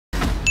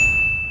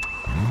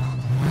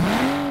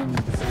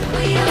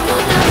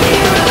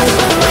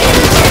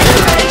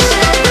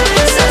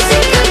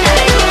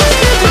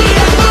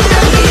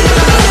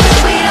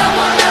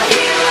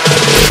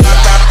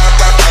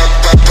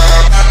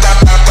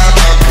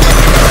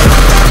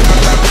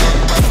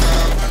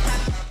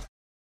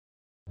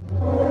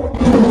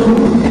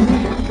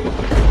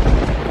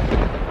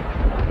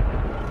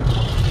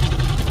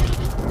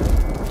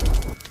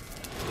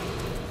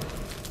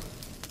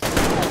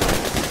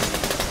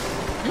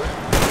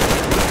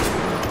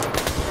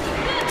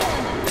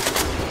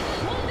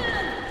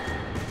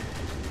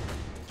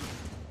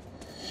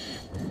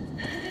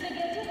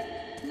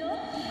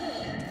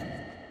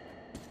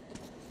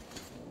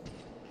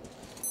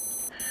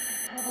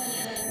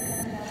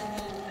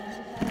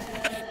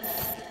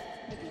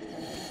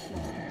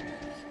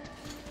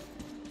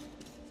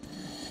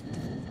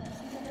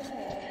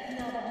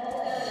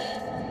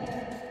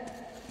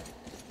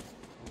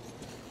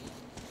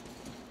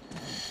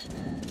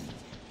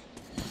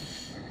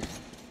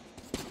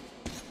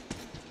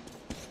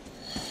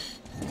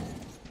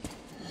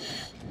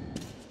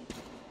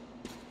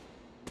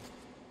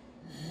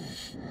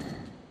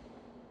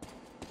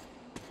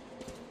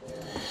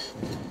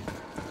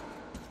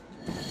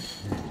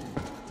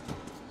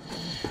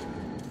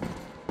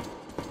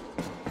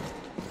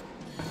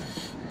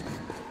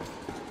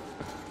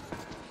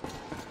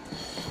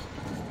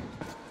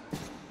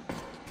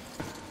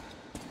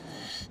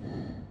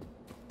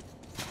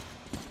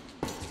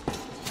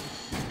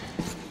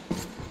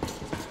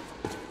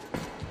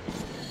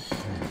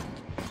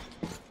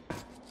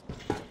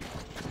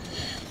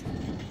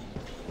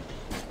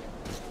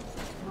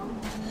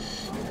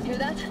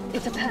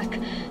It's a pack.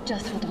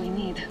 Just what we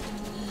need.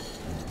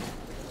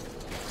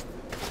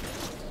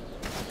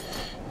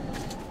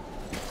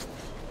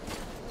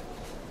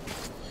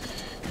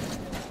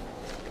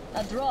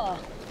 A draw.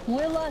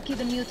 We're lucky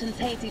the mutants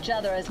hate each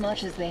other as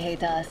much as they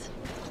hate us.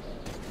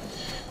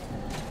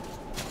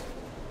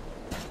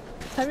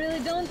 I really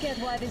don't get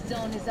why this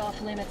zone is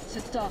off limits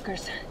to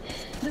stalkers.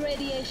 The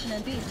radiation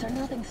and beasts are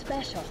nothing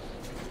special.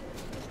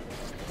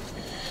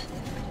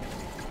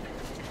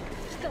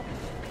 Stop.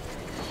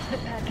 The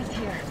pack is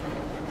here.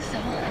 So,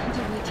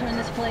 do we turn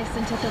this place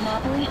into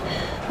Thermopylae,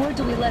 or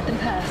do we let them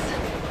pass?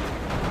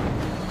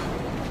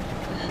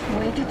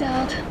 Wait it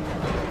out.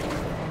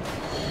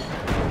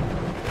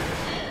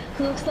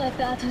 Looks like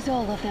that was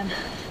all of them.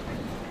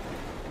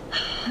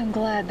 I'm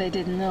glad they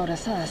didn't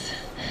notice us.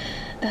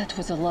 That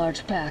was a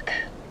large pack.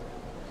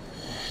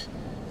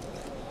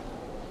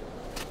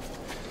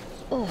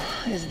 Oh,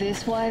 is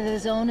this why the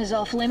zone is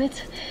off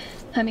limits?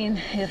 I mean,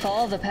 if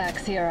all the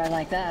packs here are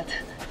like that.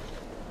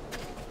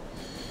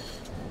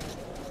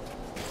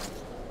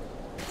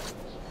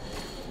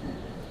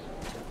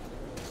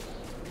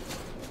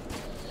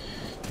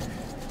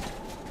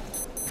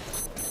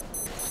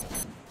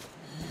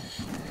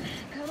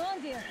 Come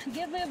on, dear,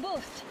 give me a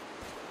boost.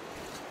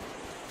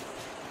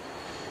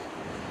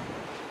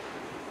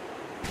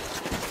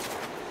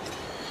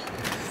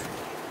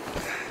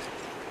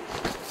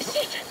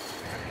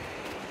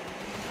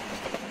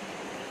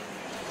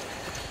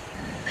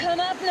 Come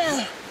up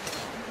now.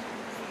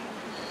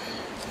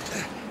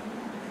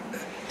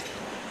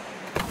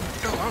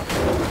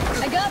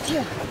 I got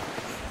you.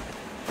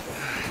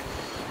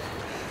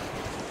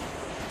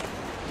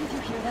 Did you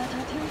hear that,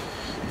 Artyom?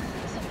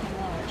 Something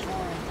large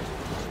roaring.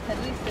 At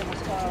least it was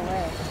far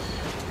away.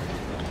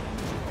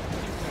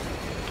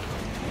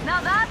 Now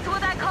that's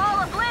what I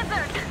call a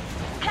blizzard.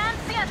 Can't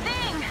see a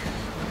thing.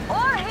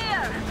 Or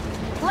hear.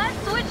 Let's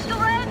switch to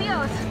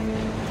radios.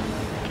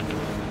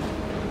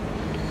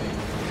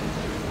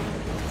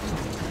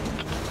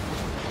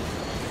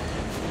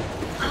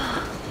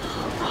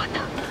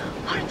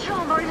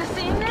 Artyom, are you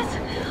seeing this?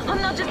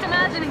 I'm not just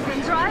imagining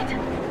things, right?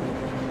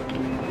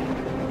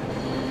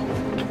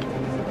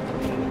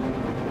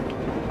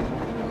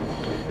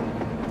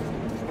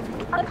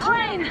 A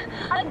plane!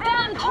 A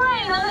damn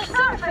plane on the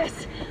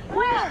surface!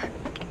 Where?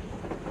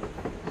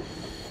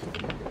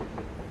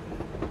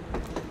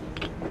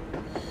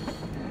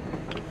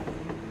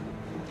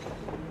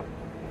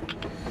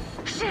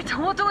 Shit,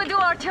 what do we do,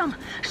 Artyom?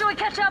 Should we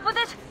catch up with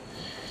it?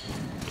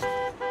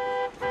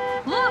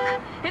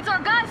 Look! It's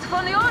our guys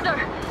from the Order!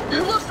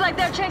 Looks like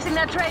they're chasing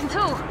that train too.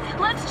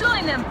 Let's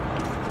join them!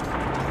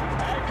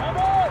 Hey, come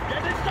on!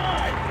 Get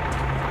inside!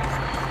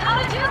 How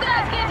did you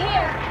guys get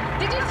here?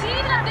 Did you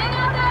see that thing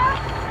out there?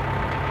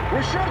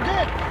 We sure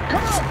did!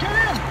 Come on, get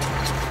in!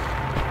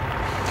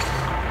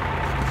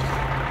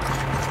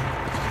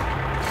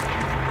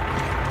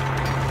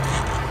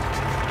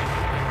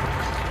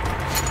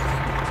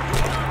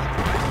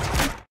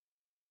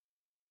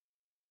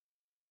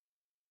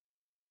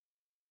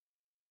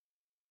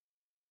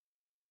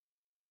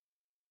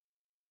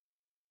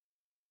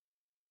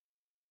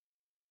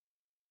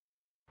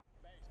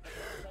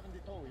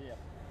 Here.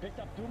 Picked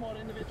up 2 more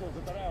individuals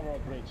at the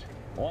railroad bridge.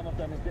 One of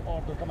them is the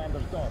Order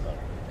commander's daughter.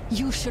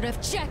 You should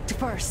have checked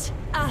first,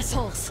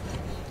 assholes!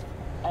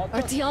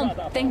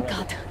 Artyom, thank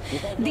God.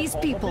 These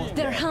people,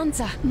 they're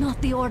Hansa,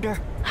 not the Order.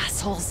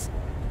 Assholes.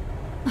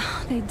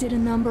 They did a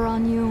number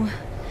on you.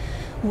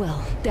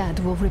 Well, Dad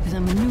will rip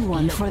them a new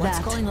one for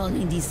that. What's going on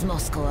in this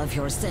Moscow of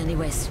yours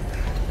anyways?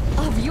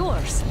 Of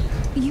yours?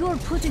 You're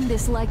putting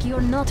this like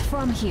you're not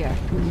from here.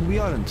 We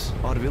aren't.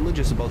 Our village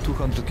is about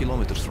 200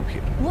 kilometers from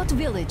here. What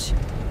village?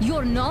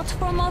 You're not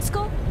from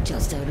Moscow?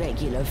 Just a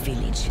regular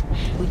village.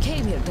 We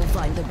came here to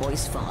find the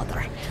boy's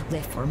father.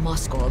 Left for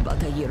Moscow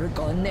about a year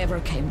ago and never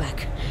came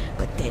back.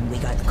 But then we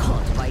got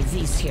caught by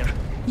these here.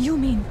 You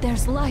mean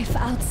there's life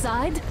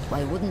outside?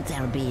 Why wouldn't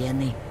there be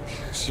any?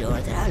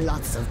 Sure, there are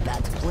lots of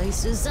bad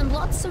places and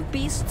lots of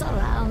beasts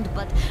around,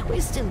 but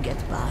we still get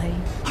by.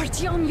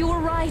 Artyom, you were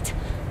right.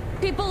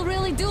 People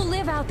really do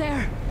live out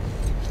there.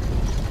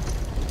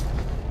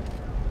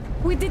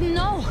 We didn't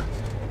know.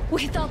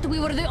 We thought we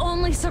were the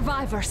only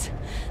survivors.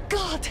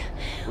 God,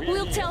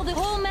 we'll tell the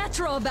whole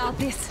metro about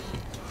this.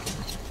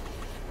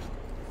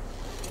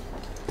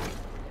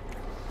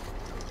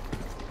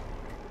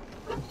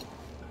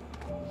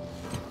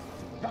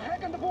 The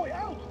heck and the boy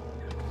out!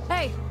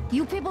 Hey,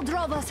 you people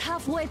drove us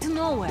halfway to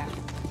nowhere.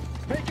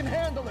 They can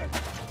handle it!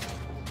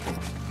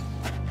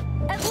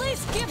 At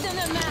least give them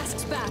their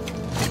masks back.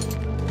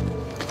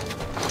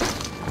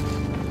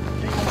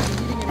 They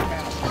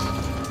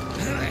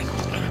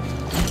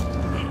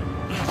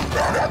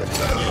won't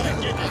be needing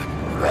any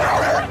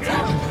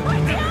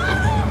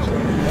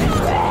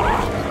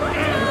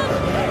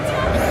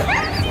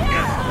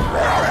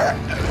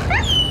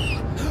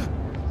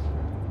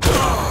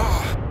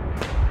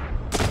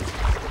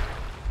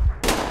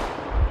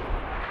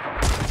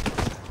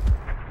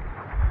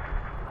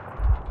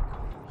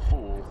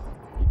Fool,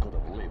 he could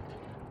have lived.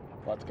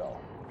 Let's go.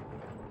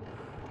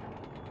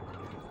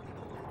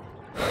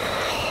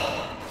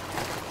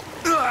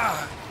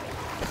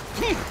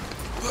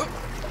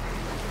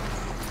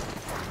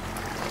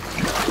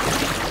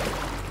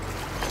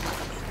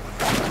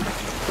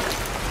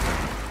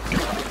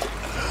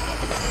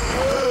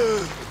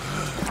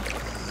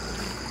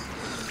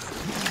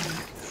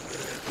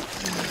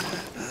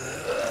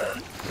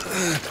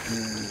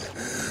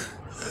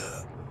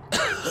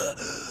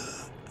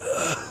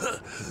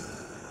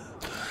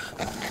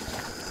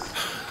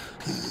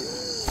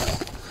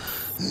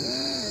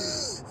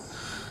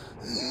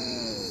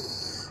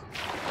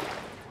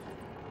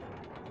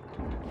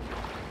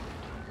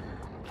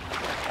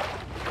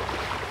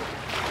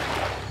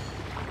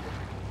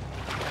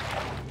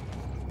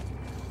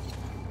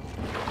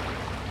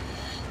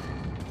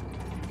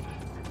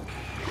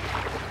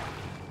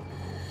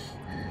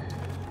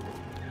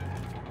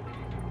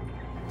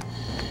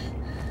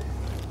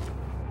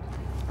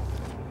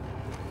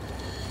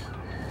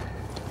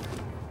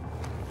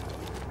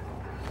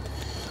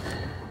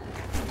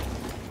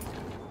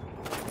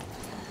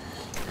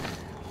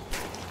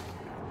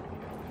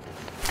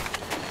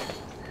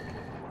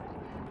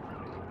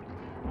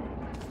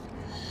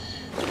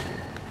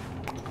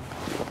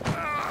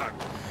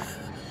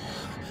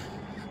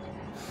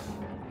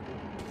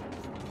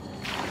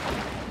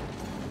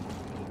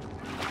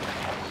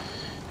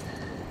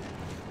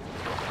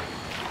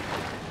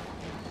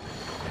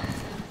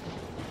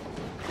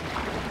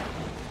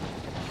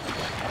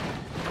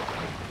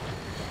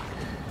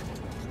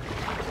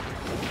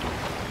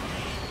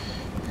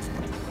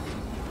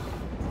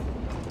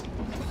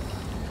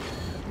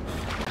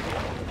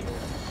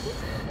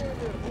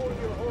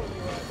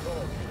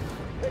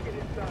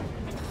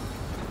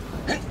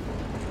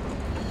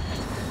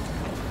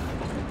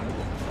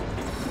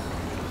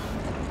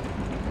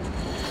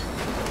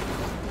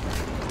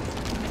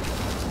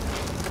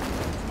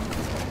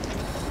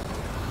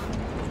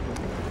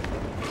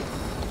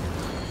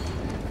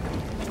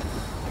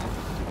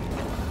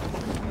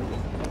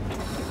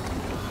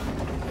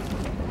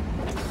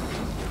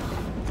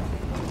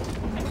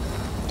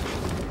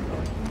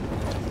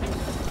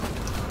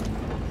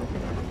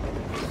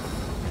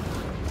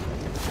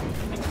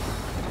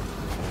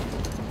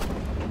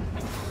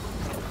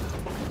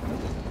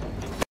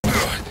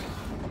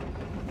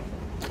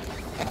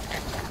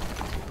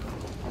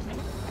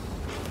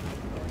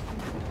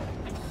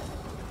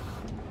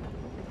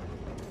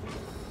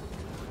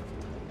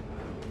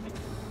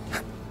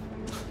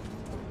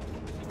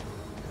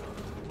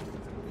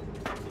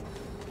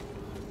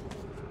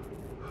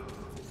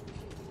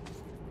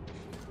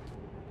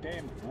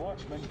 Damn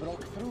watchman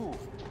broke through.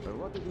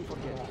 What did we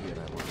forget here?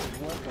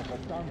 Work of a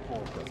done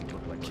for. Doesn't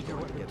look like you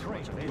were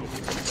trained.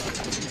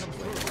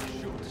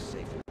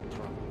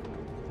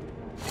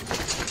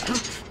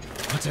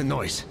 What's that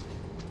noise?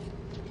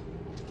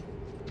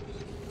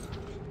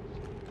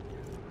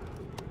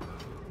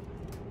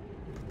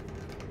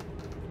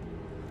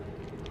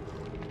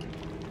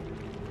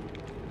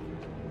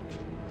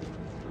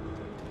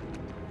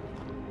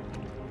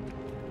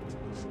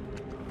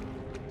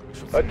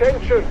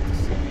 Attention!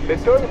 The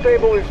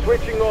turntable is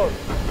switching on.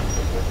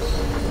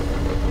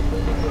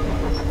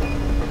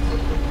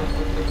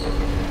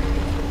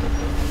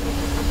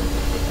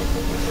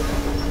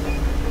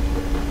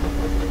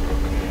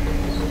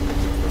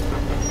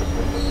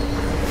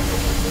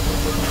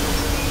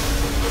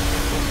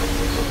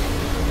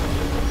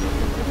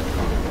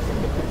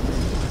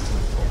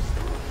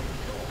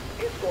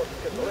 Escort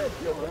can rest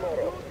till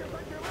tomorrow.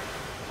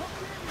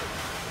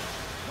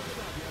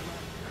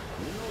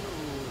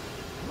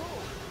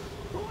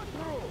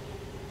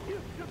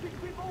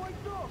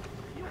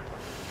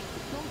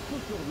 Don't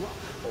put your luck,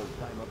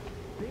 old-timer.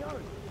 They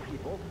aren't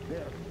people,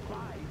 they're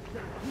spies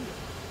sent here.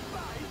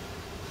 Spies?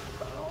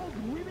 Old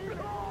women?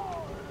 Oh!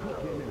 Put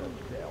him in a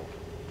cell.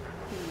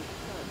 It's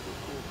time to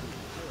go to the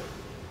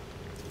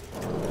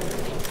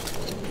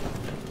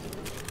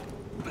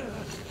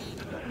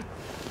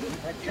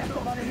I've just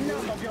about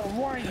enough of your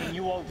whining,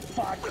 you old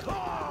fuck!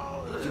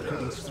 You're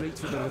heading straight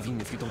for the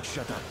ravine if you don't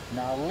shut up.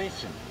 Now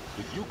listen,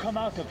 if you come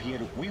out of here,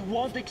 we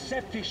won't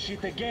accept this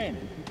shit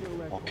again.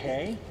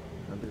 Okay?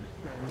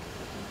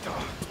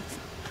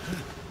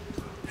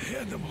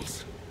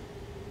 Animals.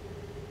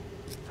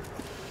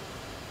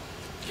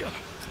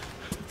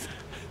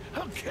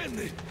 How can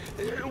they?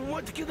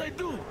 What can I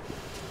do?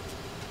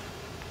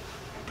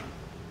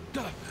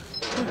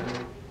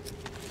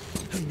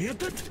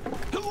 Muted?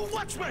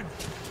 Watchman!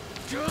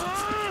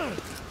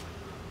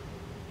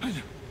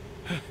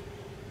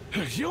 A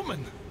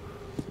human?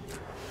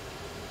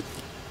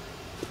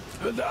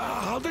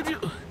 How did you...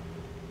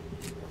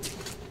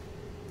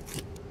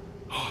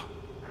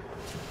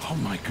 Oh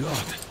my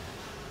god.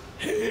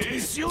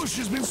 It's you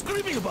she's been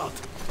screaming about.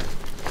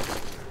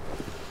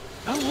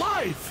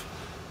 Alive!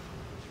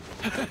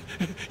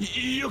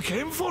 You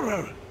came for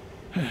her.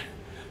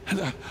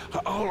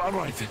 All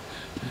right.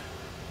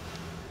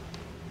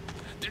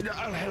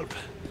 I'll help.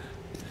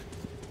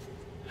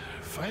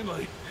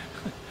 Finally,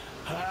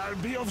 I'll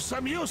be of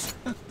some use.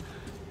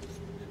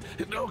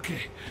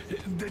 Okay,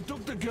 they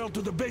took the girl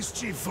to the base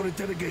chief for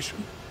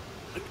interrogation.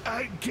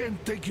 I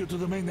can't take you to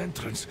the main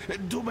entrance.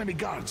 Too many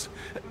guards.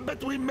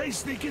 But we may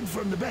sneak in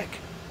from the back.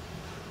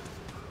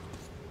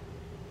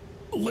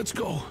 Let's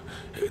go.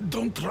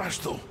 Don't rush,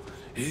 though.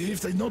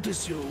 If they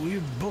notice you,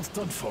 we're both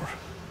done for.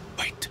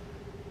 Wait.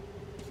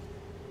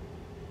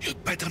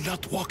 You'd better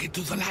not walk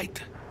into the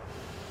light.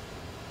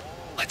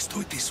 Let's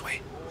do it this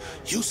way.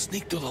 You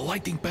sneak to the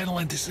lighting panel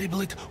and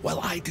disable it while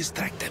I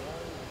distract them.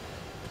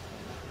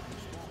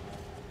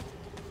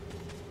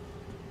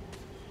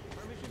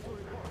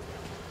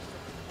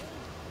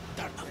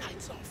 Turn the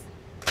lights off.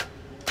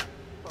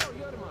 Oh,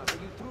 Yermak,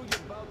 are you through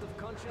your bout of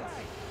conscience?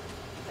 Hey,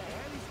 what the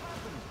hell is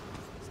happening?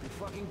 It's the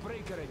fucking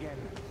breaker again.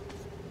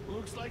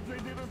 Looks like they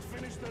didn't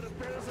finish the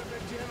repairs at the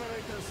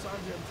generator,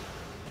 Sergeant.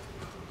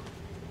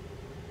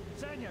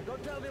 Sanya, go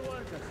tell the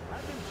workers.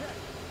 Have them check.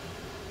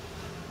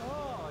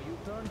 Oh, you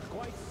turned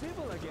quite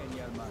civil again,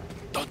 Yermak.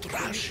 Don't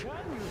rush. You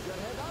can use your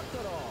head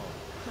after all.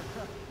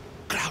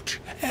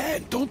 Crouch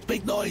and don't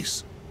make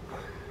noise.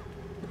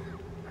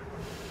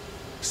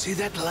 See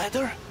that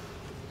ladder?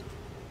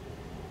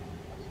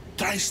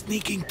 Try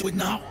sneaking to it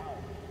now.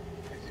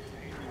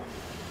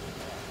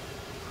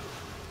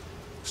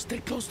 Stay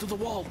close to the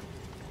wall.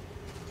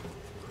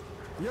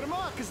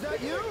 Yermak, is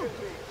that you?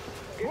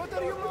 What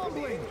are you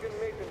mumbling?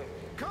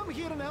 Come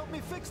here and help me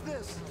fix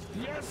this.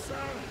 Yes, sir.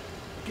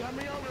 Got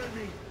me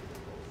already.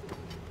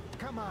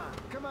 Come on,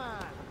 come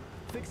on.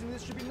 Fixing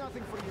this should be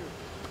nothing for you.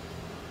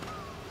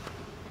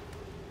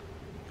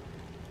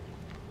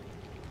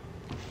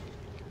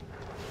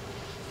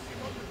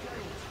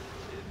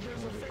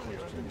 There's a failure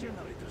at the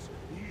generators.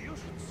 You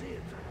should see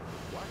it.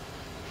 What?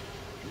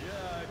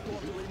 Yeah, I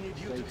totally need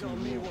you to tell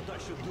me what I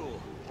should do.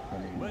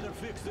 Better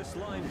fix this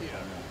line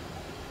here.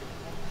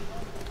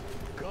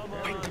 Come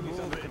on,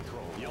 move it.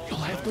 You'll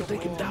have to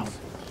take him down.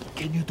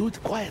 Can you do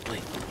it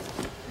quietly?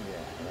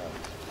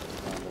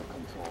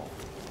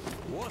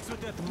 What's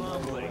with that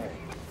mumbling?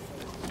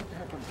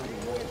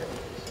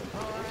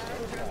 I'm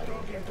just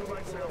talking to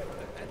myself.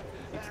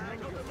 I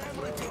got a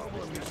memory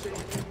problem, you see.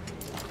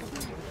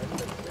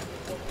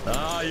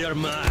 Ah,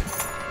 Yermak.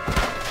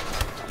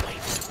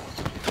 Wait,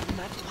 turn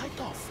that light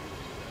off.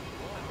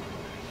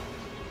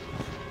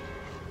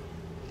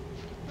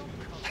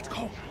 Let's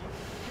go.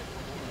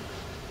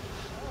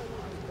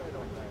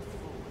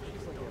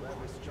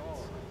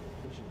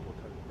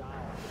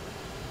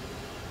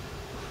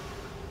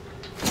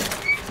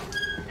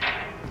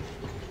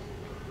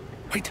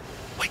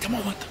 Wait a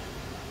moment.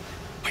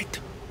 Wait.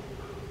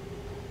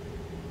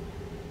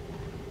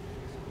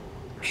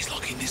 He's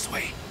looking this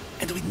way,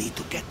 and we need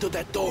to get to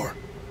that door.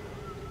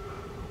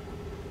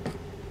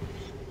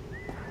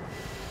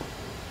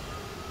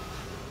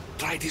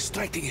 Try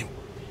distracting him.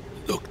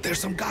 Look, there's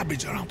some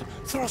garbage around.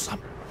 Throw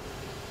some.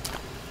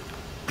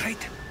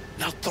 Great.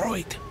 Now throw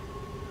it.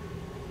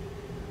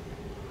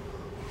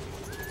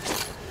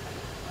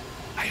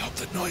 I hope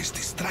the noise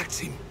distracts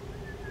him.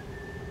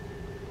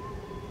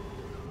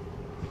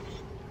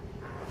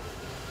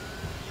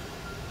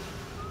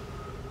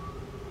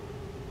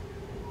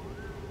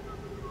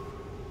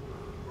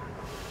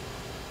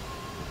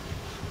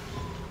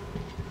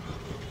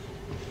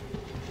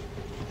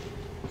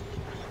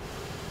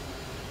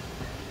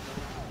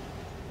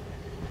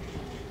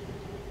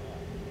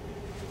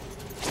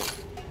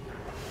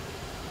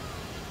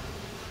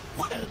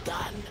 Well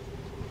done.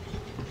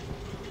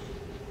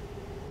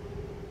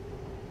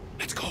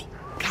 Let's go.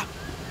 Come.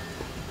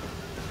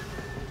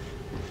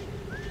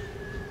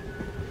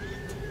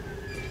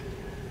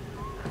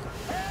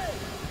 Hey!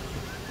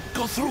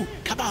 Go through.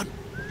 Come on.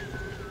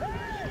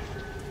 Hey!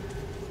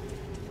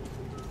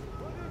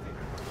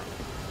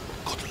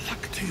 Good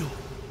luck to you.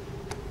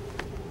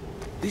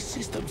 This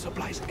system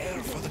supplies air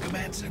for the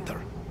command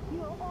center.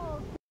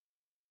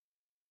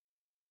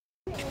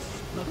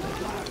 It's not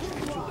that large,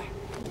 actually.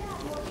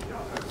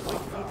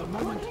 Wait for the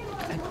moment,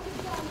 and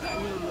I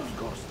will, of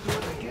course, do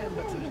it again,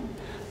 but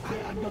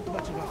I'm not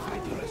much of a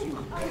fighter, as you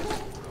could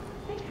guess.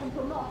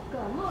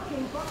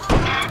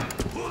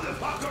 Who the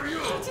fuck are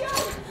you?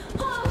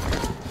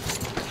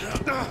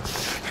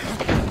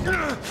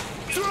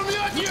 Throw me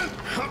at you!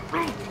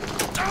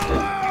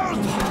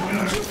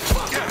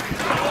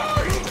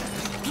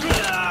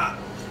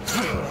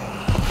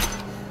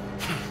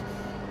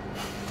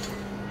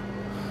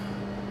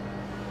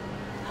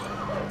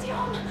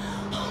 Artyom!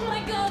 Oh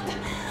my god!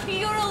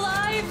 You're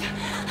alive!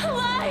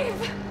 Alive!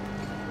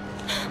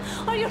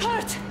 Are you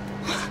hurt?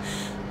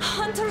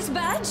 Hunter's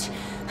badge?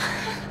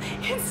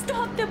 It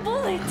stopped the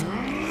bullet!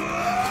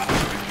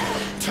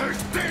 Take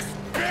this,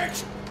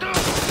 bitch!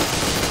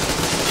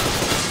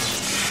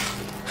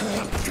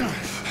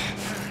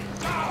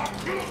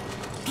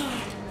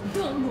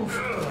 Don't move.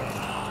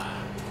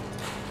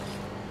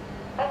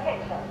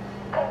 Attention.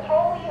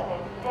 Control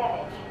unit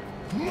damaged.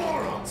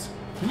 Morons!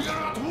 We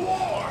are at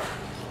war!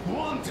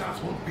 One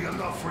death won't be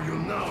enough for you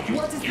now, you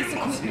What is this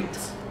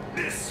equipment?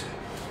 This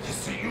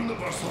is the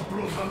universal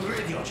broadband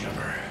radio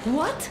jammer.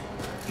 What?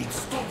 It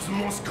stops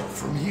Moscow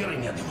from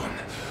hearing anyone,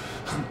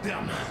 and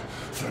them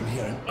from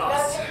hearing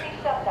us.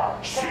 Emergency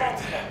shutdown. Shit!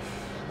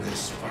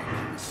 This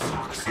fucking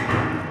sucks.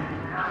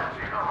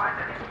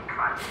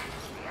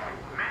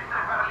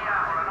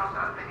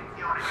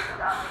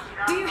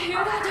 Do you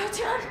hear that,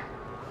 Artyom?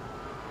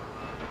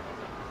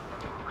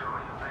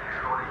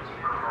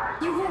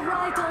 You were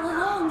right all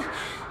along.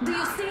 Do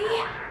you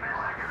see?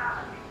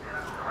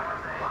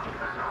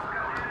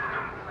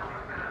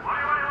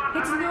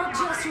 It's not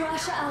just just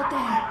Russia out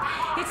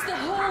there. It's the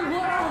whole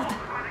world.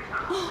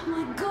 Oh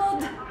my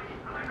God.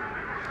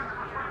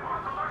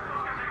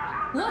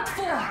 What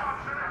for?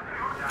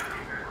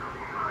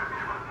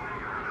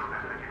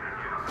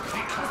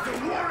 Because the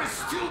war is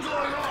still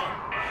going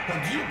on,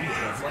 and you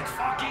behave like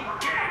fucking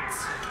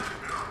kids!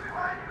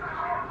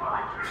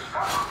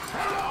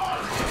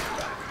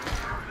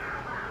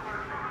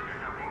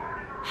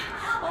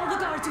 All the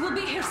guards will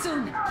be here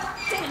soon.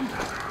 Damn!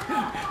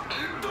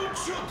 Don't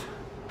shoot!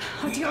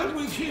 Artyom? I'm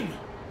with him.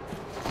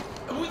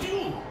 I'm with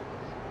you.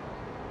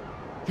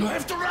 You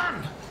have to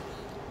run!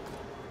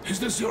 Is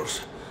this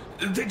yours?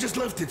 They just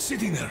left it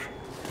sitting there.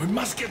 We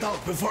must get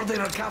out before they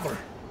recover.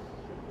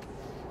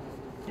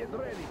 Get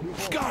ready,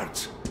 people.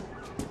 Guards!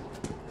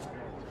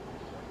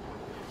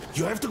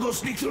 You have to go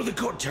sneak through the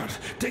courtyard.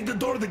 Take the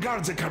door the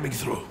guards are coming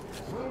through.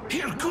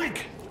 Here,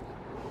 quick!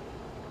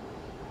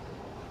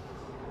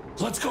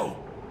 Let's go!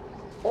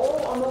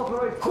 All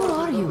unauthorized Who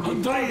are you?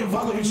 Andrei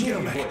Ivanovich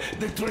Yermak,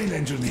 the train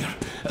engineer.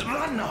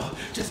 Run now!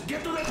 Just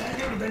get to that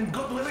hangar, then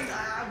God willing,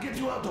 I'll get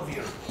you out of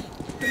here.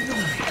 Take the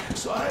money,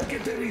 so I'll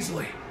get there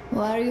easily.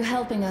 Why are you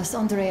helping us,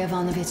 Andrei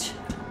Ivanovich?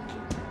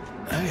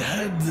 I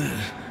had...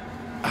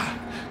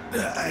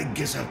 I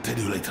guess I'll tell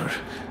you later.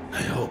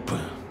 I hope.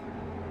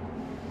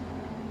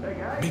 Hey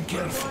guys, Be what's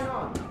careful. going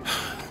on?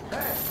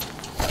 Hey!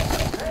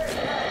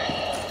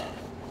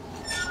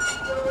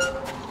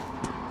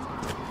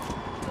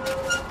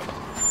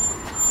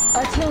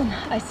 Artyom,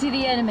 I see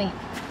the enemy.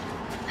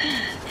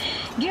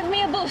 Give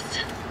me a boost.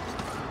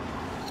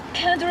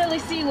 Can't really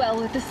see well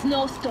with the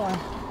snowstorm.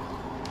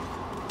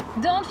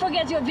 Don't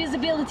forget your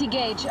visibility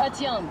gauge,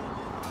 Artyom.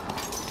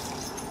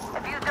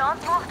 If you don't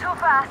move too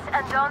fast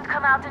and don't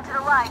come out into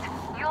the light,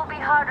 you'll be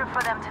harder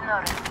for them to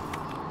notice.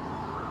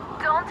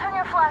 Don't turn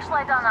your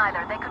flashlight on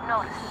either, they could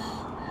notice.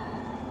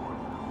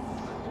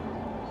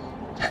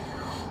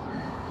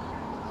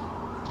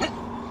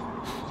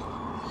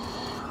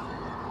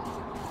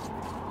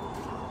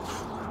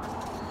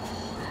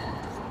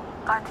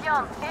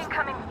 Artyom,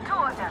 incoming, 2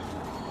 of them.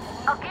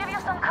 I'll give you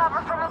some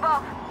cover from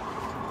above.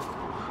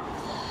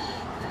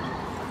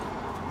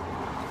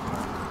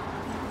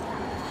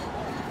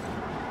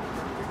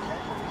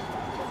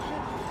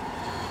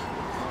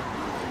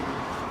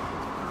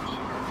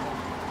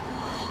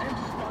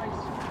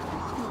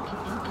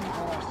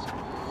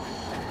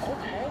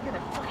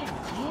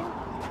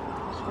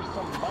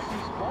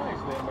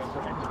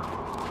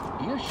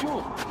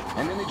 Sure.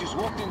 And then they just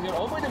walked in here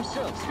all by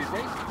themselves, did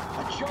they?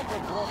 A chopper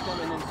brought them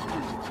and then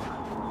sprinted.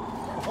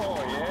 Oh,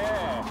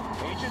 yeah.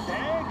 Agent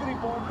Hank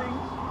reporting.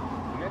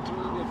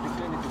 Naturally, they're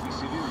pretending to be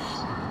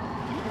civilians.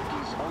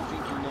 Unitors all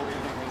think you know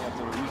everything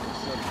after a week of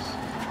service.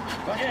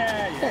 But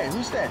yeah. Hey,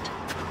 who's that?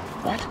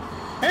 What?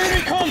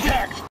 Enemy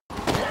contact!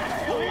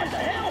 What the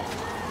hell?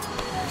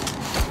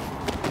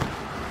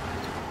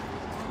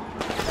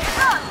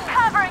 Gun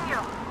covering you!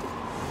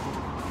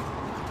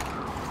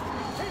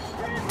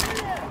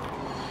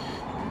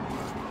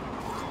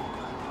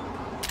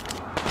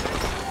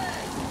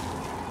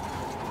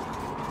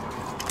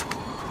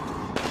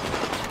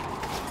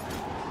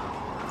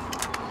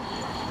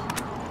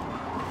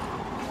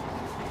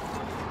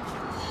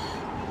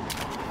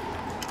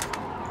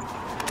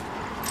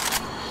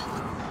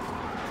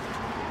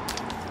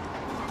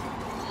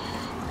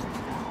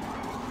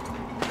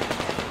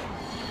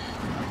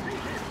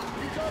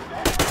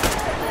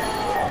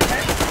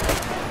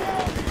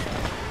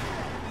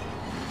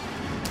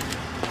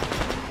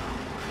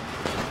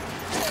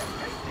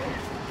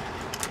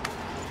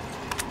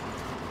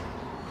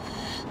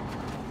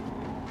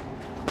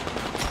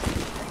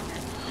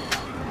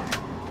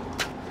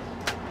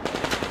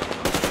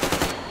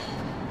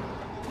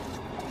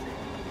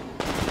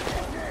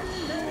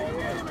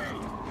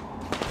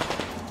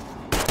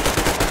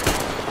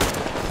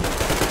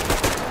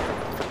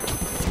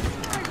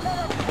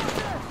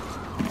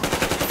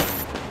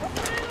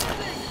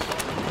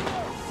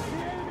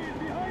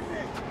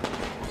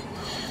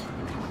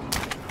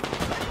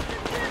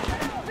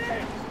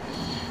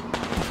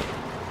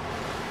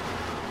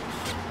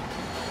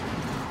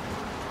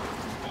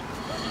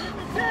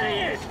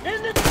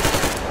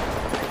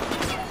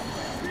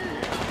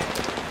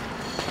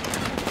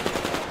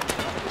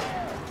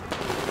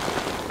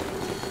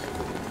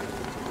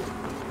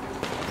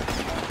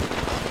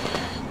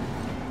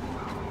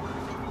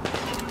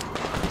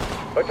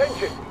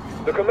 Attention!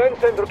 The command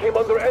center came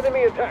under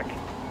enemy attack.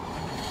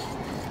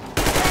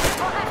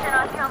 Position,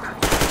 Artyom.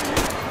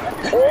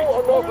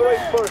 All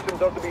unauthorized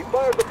persons are to be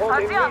fired upon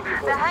Artyom,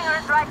 immediately. the hangar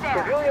is right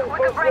there. Civilian We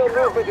could personnel break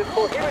through. movement is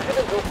prohibited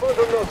until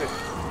further notice.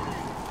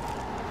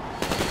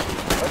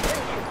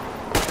 Attention!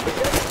 The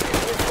gas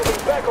station is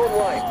coming back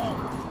online.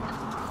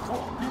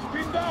 Oh, he's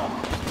pinned down.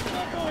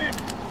 Tackle him.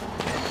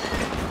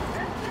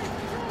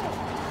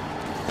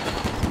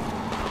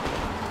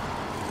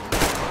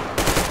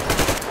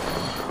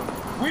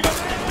 We got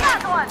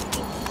That one!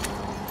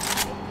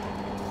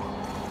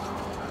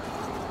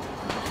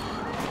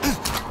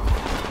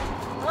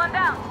 One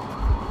down.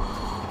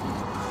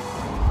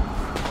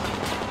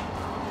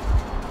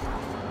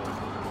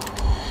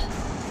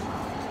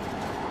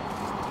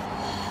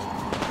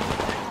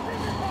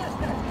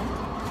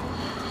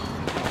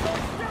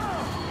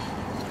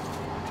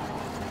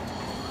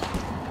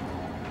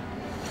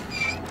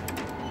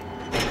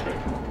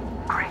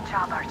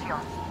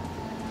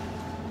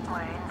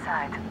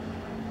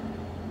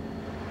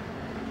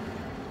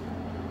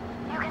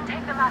 can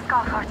take the mask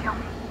off, Artyom.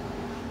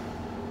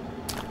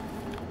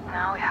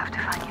 Now we have to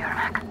find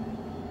Yermak.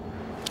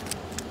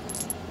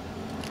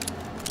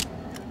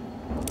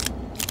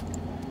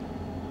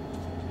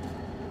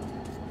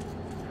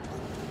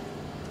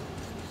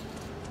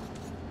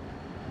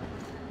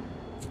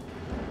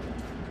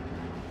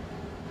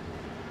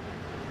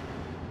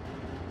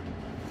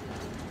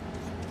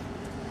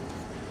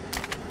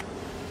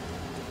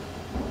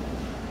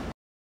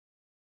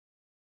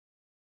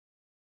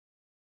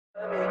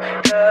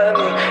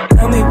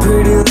 Tell me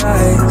pretty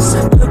lies,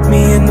 look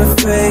me in the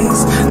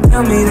face.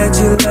 Tell me that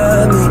you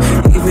love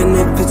me, even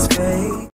if it's fake.